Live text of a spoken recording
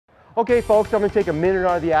Okay folks, I'm going to take a minute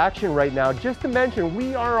out of the action right now just to mention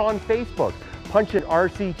we are on Facebook. Punch in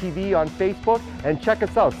RCTV on Facebook and check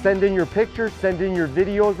us out. Send in your pictures, send in your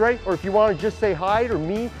videos, right? Or if you want to just say hi to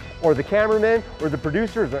me or the cameraman or the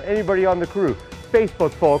producers or anybody on the crew.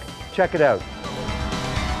 Facebook folks, check it out.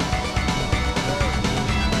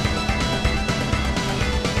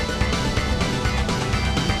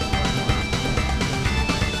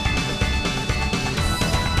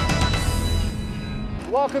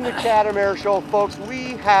 Welcome to Chatham Air Show, folks.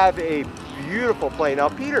 We have a beautiful plane. Now,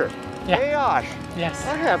 Peter, Ayache, yes.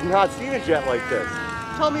 I have not seen a jet like this.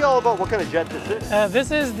 Tell me all about what kind of jet this is.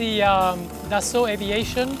 This is the Dassault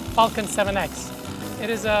Aviation Falcon 7X. It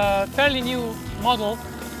is a fairly new model.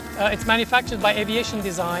 It's manufactured by Aviation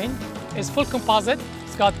Design. It's full composite.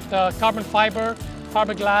 It's got carbon fiber,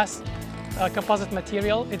 fiberglass, composite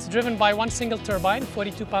material. It's driven by one single turbine,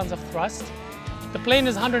 42 pounds of thrust. The plane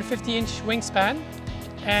is 150-inch wingspan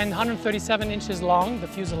and 137 inches long, the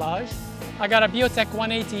fuselage. I got a Biotech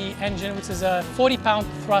 180 engine, which is a 40-pound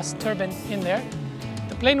thrust turbine in there.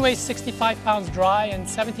 The plane weighs 65 pounds dry and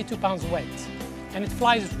 72 pounds wet. And it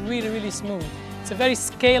flies really, really smooth. It's a very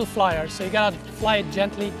scale flyer, so you gotta fly it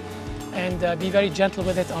gently and be very gentle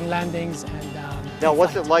with it on landings. And now,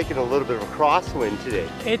 what's it like in a little bit of a crosswind today?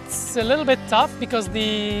 It's a little bit tough because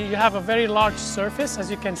you have a very large surface,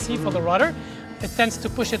 as you can see, for the rudder. It tends to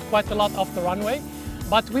push it quite a lot off the runway,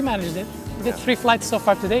 but we managed it. We did 3 flights so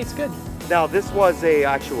far today, it's good. Now, this was a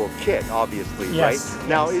actual kit, obviously, yes, right?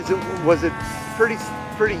 Now, was it pretty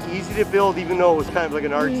easy to build, even though it was kind of like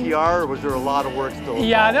an RTR, or was there a lot of work still involved?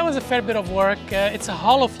 Yeah, there was a fair bit of work. It's a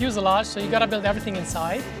hollow fuselage, so you got to build everything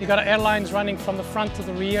inside. You got airlines running from the front to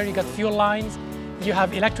the rear. You got fuel lines. You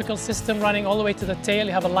have electrical system running all the way to the tail.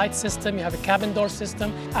 You have a light system. You have a cabin door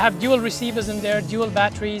system. I have dual receivers in there, dual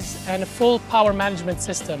batteries, and a full power management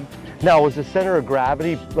system. Now, was the center of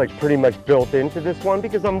gravity like pretty much built into this one?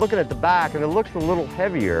 Because I'm looking at the back and it looks a little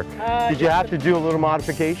heavier. Did you have to do a little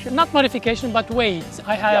modification? Not modification, but weight.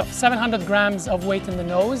 I have 700 grams of weight in the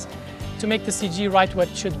nose to make the CG right where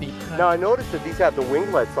it should be. Now, I noticed that these have the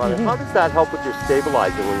winglets on it. How does that help with your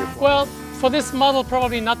stabilizing when you're flying? Well, for this model,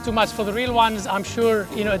 probably not too much. For the real ones, I'm sure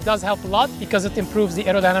it does help a lot because it improves the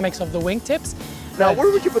aerodynamics of the wingtips. Now, where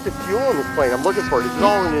would you put the fuel in this plane? I'm looking for it. Is it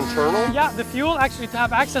all an internal? Yeah, the fuel, actually, to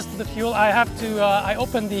have access to the fuel, I have to, I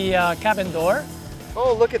open the cabin door.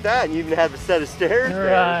 Oh, look at that. And you even have a set of stairs there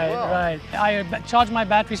as well. Right. I charge my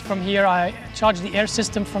batteries from here. I charge the air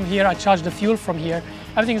system from here. I charge the fuel from here.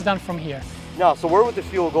 Everything's done from here. Now, so where would the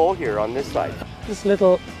fuel go here on this side? This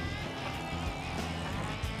little...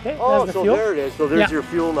 Okay, oh, the so fuel. there it is. So there's your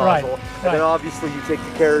fuel nozzle. And then obviously you take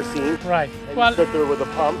the kerosene. Right. And you sit there with a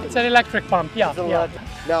pump. It's an electric pump, yeah.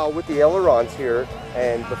 Now with the ailerons here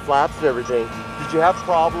and the flaps and everything, did you have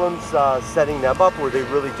problems setting them up? Were they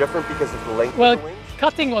really different because of the length of the wings?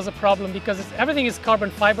 Cutting was a problem because everything is carbon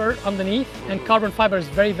fiber underneath, and carbon fiber is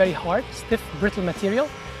very, very hard, stiff, brittle material.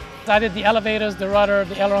 So I did the elevators, the rudder,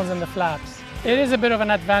 the ailerons, and the flaps. It is a bit of an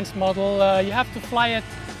advanced model. You have to fly it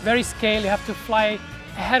very scale. You have to fly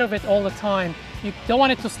ahead of it all the time. You don't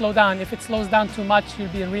want it to slow down. If it slows down too much, you'll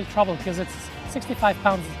be in real trouble because it's 65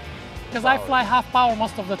 pounds. Because I fly half power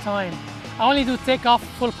most of the time. I only do takeoff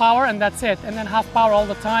full power and that's it, and then half power all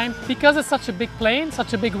the time. Because it's such a big plane,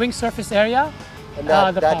 such a big wing surface area, and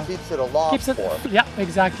that keeps it aloft Yeah,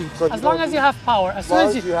 exactly. So as long as you have power. As soon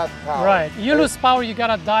as you have power. Right. You lose power, you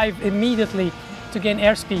gotta dive immediately to gain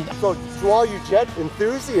airspeed. So to all you jet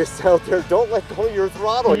enthusiasts out there, don't let go of your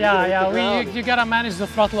throttle. You gotta manage the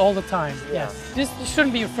throttle all the time. Yes. This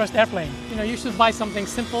shouldn't be your first airplane. You should buy something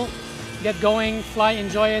simple, get going, fly,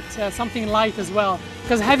 enjoy it, something light as well.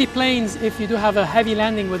 Because heavy planes, if you do have a heavy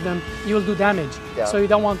landing with them, you will do damage. Yeah. So you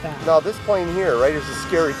don't want that. Now this plane here, right, is a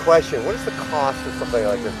scary question. What is the cost of something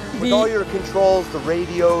like this? With all your controls, the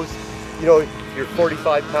radios, your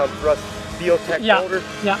 45-pound thrust Biotech motor,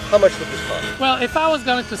 how much would this cost? Well, if I was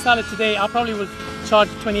going to sell it today, I probably would charge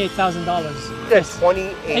 $28,000. Yes,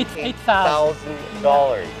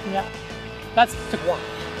 $28,000. Yeah, that's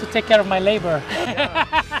to take care of my labor.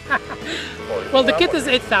 Well, the kit is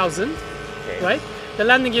 $8,000, right? The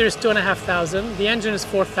landing gear is $2,500. The engine is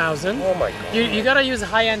 $4,000. Oh my God! You gotta use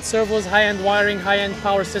high-end servos, high-end wiring, high-end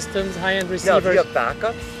power systems, high-end receivers. Now, do you have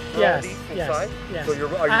backups? Yes. So are you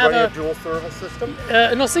running a dual servo system?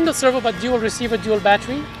 No, single servo, but dual receiver, dual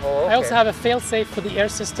battery. Oh, okay. I also have a fail-safe for the air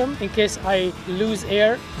system. In case I lose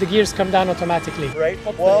air, the gears come down automatically. Right.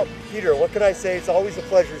 Well, Peter, what can I say? It's always a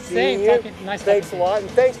pleasure seeing you. Thanks a lot,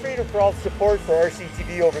 and thanks, Peter, for all the support for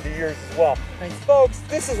RCTV over the years as well. Thanks. Folks,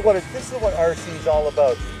 this is what RC is all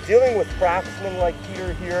about. Dealing with craftsmen like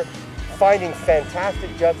Peter here, finding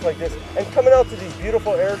fantastic jets like this and coming out to these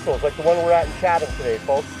beautiful air shows like the one we're at in Chatham today,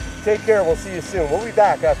 folks. Take care. We'll see you soon. We'll be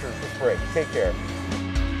back after this break. Take care.